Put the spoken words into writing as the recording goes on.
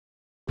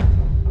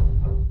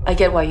I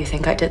get why you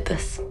think I did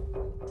this.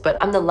 But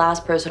I'm the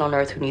last person on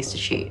earth who needs to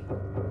cheat.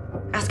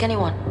 Ask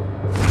anyone.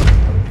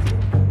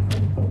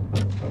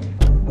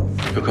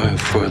 You're going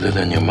further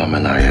than your mom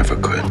and I ever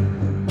could.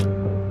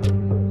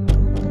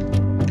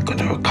 You're going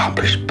to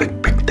accomplish big,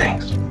 big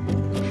things.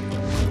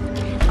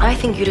 I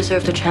think you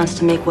deserve the chance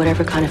to make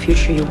whatever kind of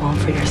future you want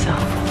for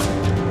yourself.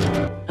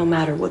 No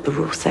matter what the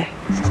rules say.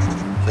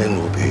 Lynn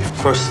will be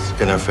first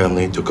in our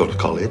family to go to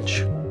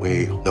college.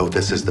 We know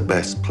this is the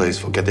best place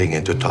for getting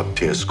into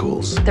top-tier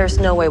schools. There's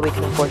no way we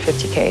can afford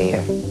 $50K a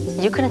year.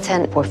 You can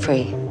attend for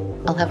free.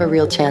 I'll have a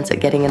real chance at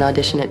getting an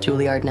audition at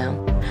Juilliard now.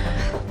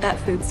 That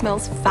food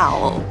smells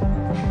foul.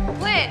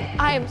 Lynn,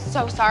 I am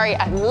so sorry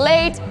I'm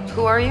late.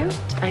 Who are you?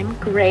 I'm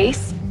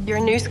Grace, your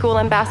new school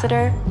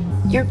ambassador.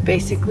 You're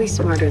basically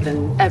smarter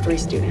than every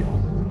student.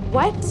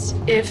 What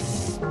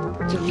if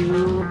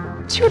you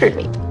tutored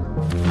me?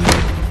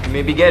 You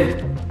may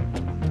begin.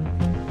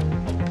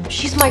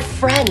 She's my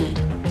friend.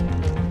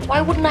 Why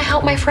wouldn't I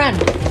help my friend?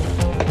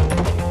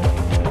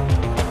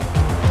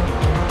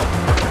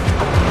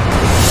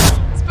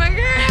 It's my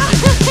girl!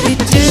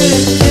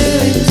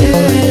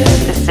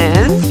 This is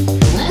Lynn.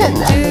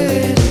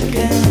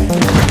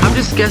 I'm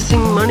just guessing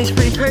money's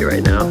pretty tight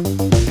right now.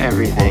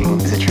 Everything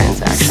is a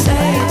transaction.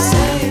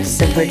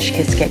 The rich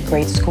kids get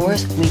great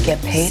scores, we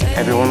get paid.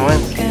 Everyone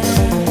wins.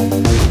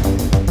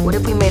 What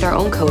if we made our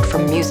own code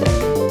from music?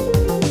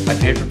 I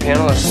paid for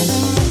piano lessons.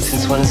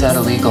 Since when is that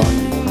illegal?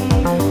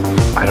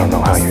 I don't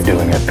know how you're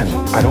doing it, and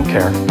I don't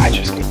care. I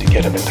just need to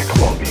get him into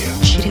Columbia.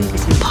 Cheating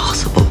is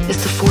impossible.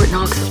 It's the Fort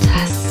Knox of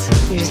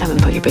tests. You just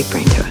haven't put your big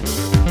brain to it.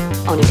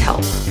 I'll need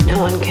help. No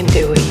one can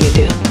do what you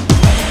do.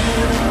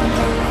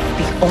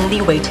 The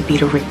only way to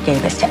beat a rigged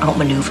game is to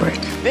outmaneuver it.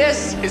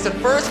 This is a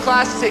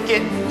first-class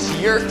ticket to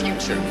your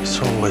future. It's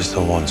always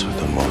the ones with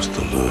the most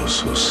to lose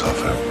who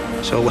suffer.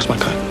 So what's my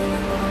cut?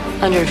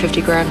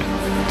 150 grand.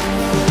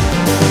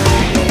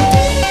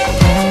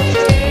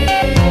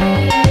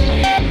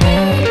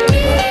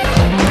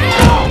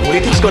 What do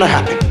you think's gonna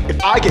happen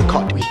if I get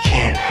caught? We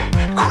can't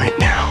quit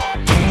now.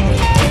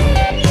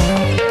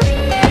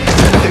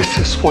 This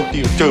is what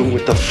you do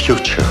with the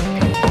future.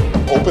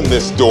 Open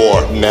this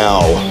door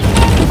now.